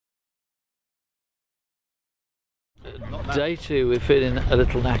day two, we're feeling a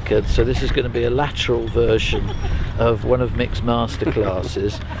little knackered, so this is going to be a lateral version of one of Mick's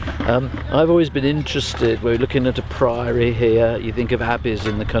masterclasses. I've always been interested, we're looking at a priory here, you think of abbeys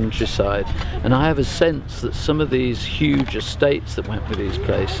in the countryside, and I have a sense that some of these huge estates that went with these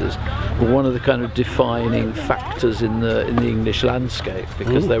places were one of the kind of defining factors in the English landscape,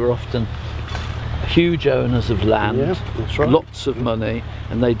 because they were often huge owners of land, that's right, lots of money,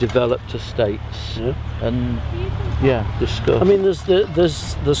 and they developed estates. And discuss. I mean,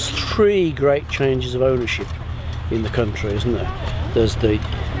 there's three great changes of ownership in the country, isn't there? There's the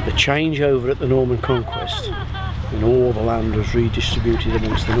changeover at the Norman Conquest, when all the land was redistributed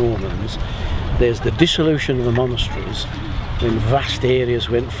amongst the Normans. There's the dissolution of the monasteries, when vast areas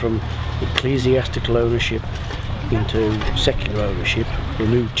went from ecclesiastical ownership into secular ownership, the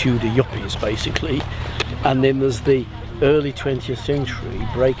new Tudor yuppies basically. And then there's the early 20th century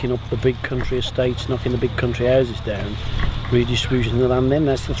breaking up the big country estates, knocking the big country houses down, redistributing the land. Then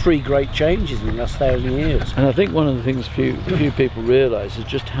that's the three great changes in the last 1,000 years. And I think one of the things few people realise is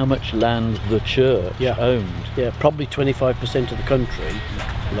just how much land the church owned. Yeah, probably 25% of the country,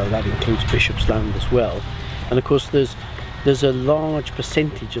 although that includes bishops' land as well. And of course there's a large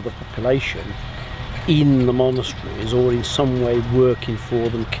percentage of the population in the monasteries, or in some way working for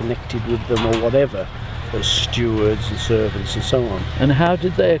them, connected with them or whatever, as stewards and servants and so on. And how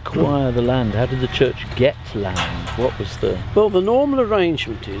did they acquire the land? How did the church get land? What was the... Well, the normal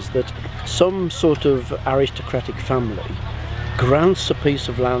arrangement is that some sort of aristocratic family grants a piece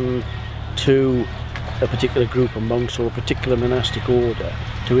of land to a particular group of monks or a particular monastic order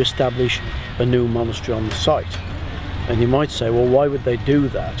to establish a new monastery on the site. And you might say, well, why would they do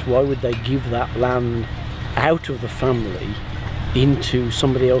that? Why would they give that land out of the family into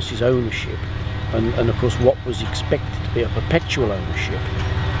somebody else's ownership? And of course, what was expected to be a perpetual ownership,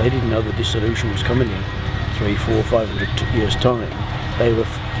 they didn't know the dissolution was coming in 300, 400, 500 years' time. They were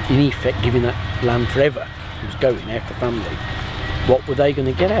in effect giving that land forever. It was going out the family. What were they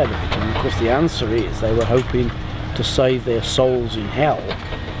going to get out of it? And of course the answer is they were hoping to save their souls in hell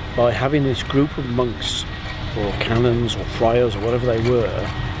by having this group of monks or canons or friars or whatever they were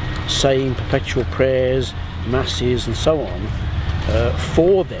saying perpetual prayers, masses and so on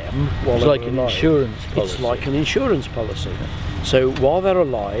for them while it's they like were an alive. Insurance policy. It's like an insurance policy. So while they're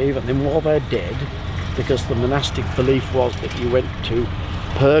alive and then while they're dead, because the monastic belief was that you went to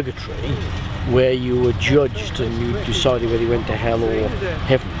purgatory where you were judged and you decided whether you went to hell or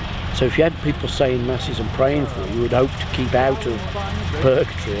heaven. So if you had people saying masses and praying for you, you would hope to keep out of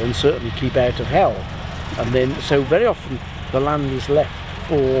purgatory and certainly keep out of hell. And then, so very often the land is left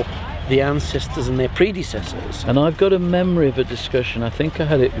for the ancestors and their predecessors. And I've got a memory of a discussion, I think I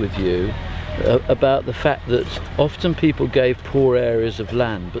had it with you, about the fact that often people gave poor areas of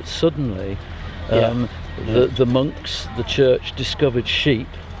land, but suddenly the monks, the church, discovered sheep.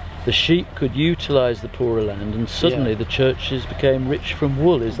 The sheep could utilise the poorer land, and suddenly the churches became rich from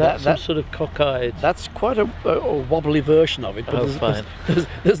wool. Is that some sort of cockeyed? That's quite a wobbly version of it, but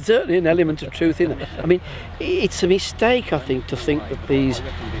there's certainly an element of truth in it. I mean, it's a mistake, I think, to think that these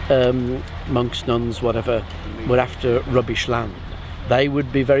monks, nuns, whatever, were after rubbish land. They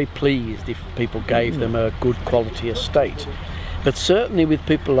would be very pleased if people gave them a good quality estate. But certainly with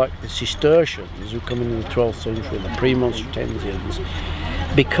people like the Cistercians, who come in the 12th century, and the Premonstratensians,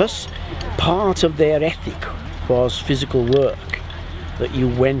 because part of their ethic was physical work, that you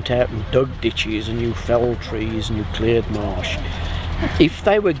went out and dug ditches and you felled trees and you cleared marsh. If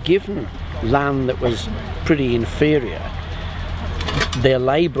they were given land that was pretty inferior, their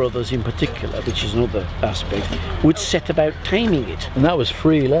lay brothers in particular, which is another aspect, would set about taming it. And that was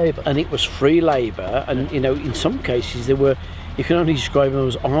free labour. And it was free labour, and you know, in some cases there were, you can only describe them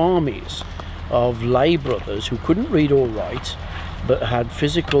as armies of lay brothers who couldn't read or write, but had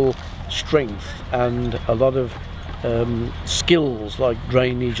physical strength and a lot of skills like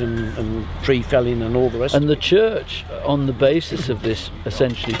drainage and tree felling and all the rest. And the church, on the basis of this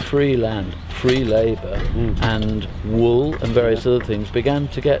essentially free land, free labour and wool and various other things, began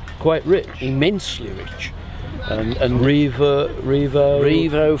to get quite rich. Immensely rich. And Revo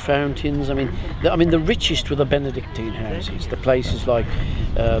fountains. I mean, the richest were the Benedictine houses, the places like,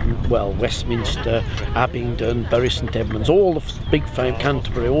 well, Westminster, Abingdon, Bury St Edmunds, all the big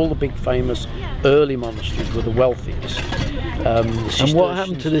Canterbury, all the big famous early monasteries were the wealthiest. And what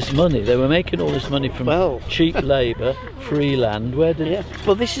happened to this money? They were making all this money from cheap labour, free land. Where did it?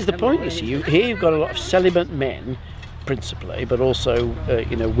 Well, this is the point. You see, here you've got a lot of celibate men, principally, but also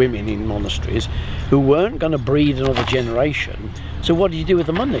you know, women in monasteries who weren't going to breed another generation. So what do you do with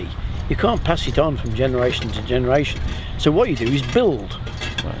the money? You can't pass it on from generation to generation. So what you do is build.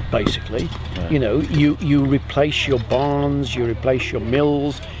 basically. You know, you replace your barns, you replace your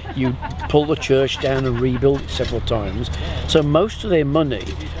mills, you pull the church down and rebuild it several times. So most of their money,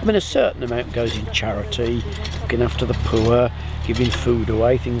 I mean, a certain amount goes in charity, looking after the poor, giving food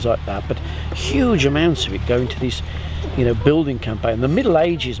away, things like that, but huge amounts of it go into this, you know, building campaign. The Middle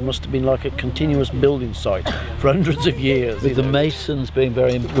Ages must have been like a continuous building site for hundreds of years. With the masons being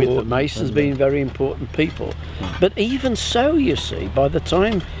very important. With the masons being very important people. But even so, you see, by the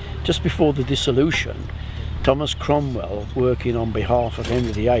time, just before the dissolution, Thomas Cromwell, working on behalf of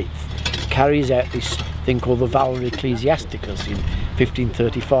Henry VIII, carries out this thing called the Valor Ecclesiasticus in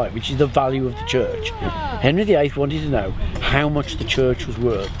 1535, which is the value of the church. Henry VIII wanted to know how much the church was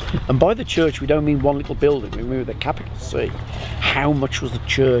worth. And by the church, we don't mean one little building, we mean with a capital C. How much was the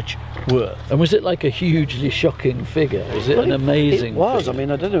church worth? And was it like a hugely shocking figure? Was it an amazing It was. figure? I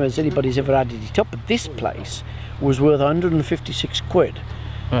mean, I don't know if anybody's ever added it up, but this place was worth 156 quid.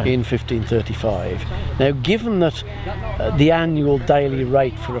 In 1535. Now, given that the annual daily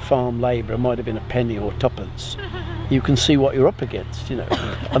rate for a farm labourer might have been a penny or twopence, you can see what you're up against, you know.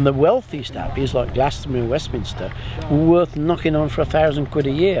 And the wealthiest abbeys like Glastonbury and Westminster were worth knocking on for 1,000 quid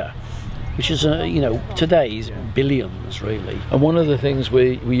a year, which is, you know, today's billions, really. And one of the things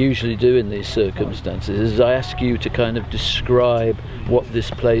we usually do in these circumstances is I ask you to kind of describe what this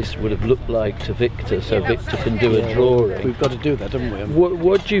place would have looked like to Victor, so Victor can do a drawing. We've got to do that, haven't we?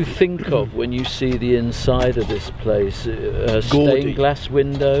 What do you think of when you see the inside of this place? Stained glass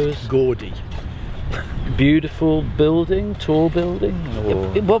windows? Gaudy. Beautiful building, tall building?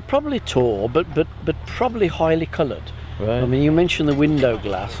 Or? Well, probably tall, but probably highly coloured. Right. I mean, you mentioned the window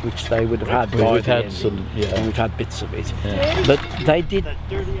glass, which they would have had by We've the had end, some, yeah. and we've had bits of it. Yeah. But they did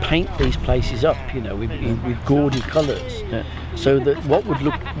paint these places up, you know, with gaudy colours, Yeah. so that what would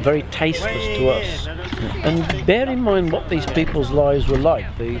look very tasteless to us. And bear in mind what these people's lives were like,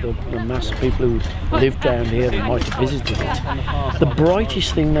 the mass of people who lived down here and might have visited it. The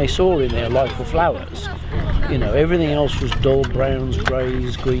brightest thing they saw in their life were flowers. You know, everything else was dull browns,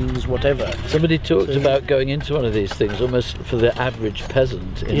 greys, greens, whatever. Somebody talked about going into one of these things almost for the average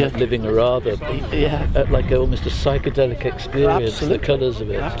peasant, living a rather, like almost a psychedelic experience. Absolutely. The colours of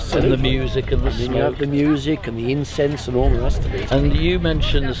it, Absolutely. and the music and the And then smoke. you have the music and the incense and all the rest of it. And you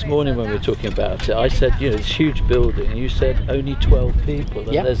mentioned this morning when we were talking about it, I said, you know, this huge building, and you said only 12 people.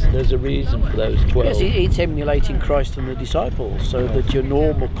 And Yeah. there's a reason for those 12. Yes, it's emulating Christ and the disciples, so that your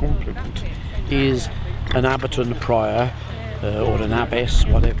normal complement is an abbot and a prior, or an abbess,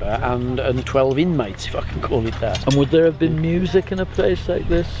 whatever, and 12 inmates, if I can call it that. And would there have been music in a place like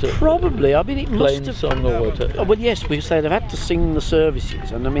this? Probably. I mean, it must Plain have. song or what? Oh, well, yes, because they'd have had to sing the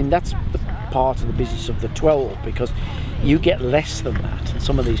services, and I mean that's the part of the business of the 12, because you get less than that, and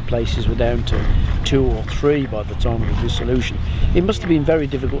some of these places were down to 2 or 3 by the time of the dissolution. It must have been very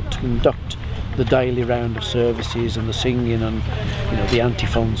difficult to conduct the daily round of services and the singing and, you know, the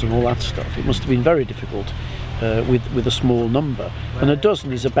antiphons and all that stuff. It must have been very difficult with a small number, and a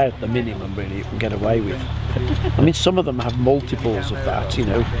dozen is about the minimum really you can get away with. I mean, some of them have multiples of that, you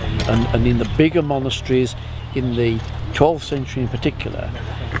know, and in the bigger monasteries in the 12th century in particular,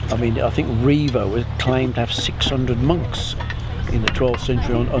 I mean, I think Riva was claimed to have 600 monks in the 12th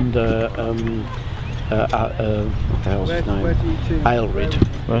century under what the hell's his name?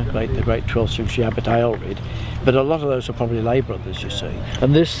 Aelred, right. The great 12th century abbot Aelred. But a lot of those are probably lay brothers, you see.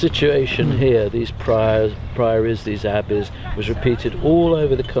 And this situation here, these priories, these abbeys, was repeated all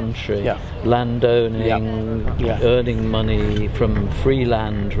over the country. Yeah. Landowning, Yeah. earning money from free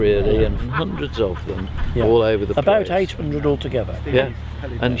land, really, and hundreds of them all over the place. About 800 altogether. Yeah,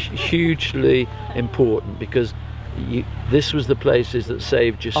 and hugely important, because this was the places that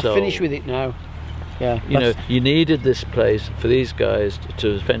saved your soul. I'll finish with it now. Yeah, you know, you needed this place for these guys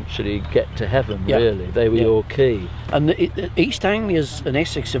to eventually get to heaven, really. They were your key. And East Anglia and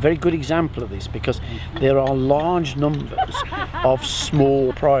Essex are a very good example of this, because there are large numbers of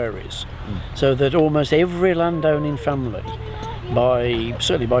small priories, so that almost every landowning family,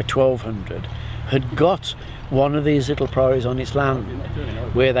 certainly by 1200, had got one of these little priories on its land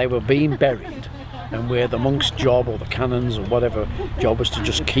where they were being buried, and where the monk's job, or the canon's or whatever job, was to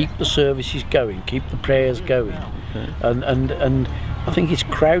just keep the services going, keep the prayers going. And I think it's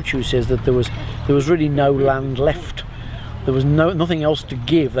Crouch who says that there was really no land left. There was nothing else to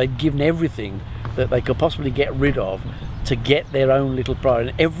give. They'd given everything that they could possibly get rid of to get their own little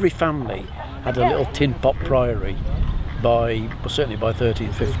priory. And every family had a little tin pot priory certainly by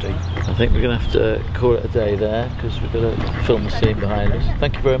 1350. I think we're going to have to call it a day there, because we've got to film the scene behind us.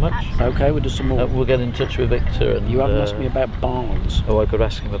 Thank you very much. Okay, we'll do some more. We'll get in touch with Victor. And you haven't asked me about barns. Oh, I've got to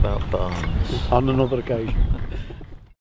ask him about barns. On another occasion.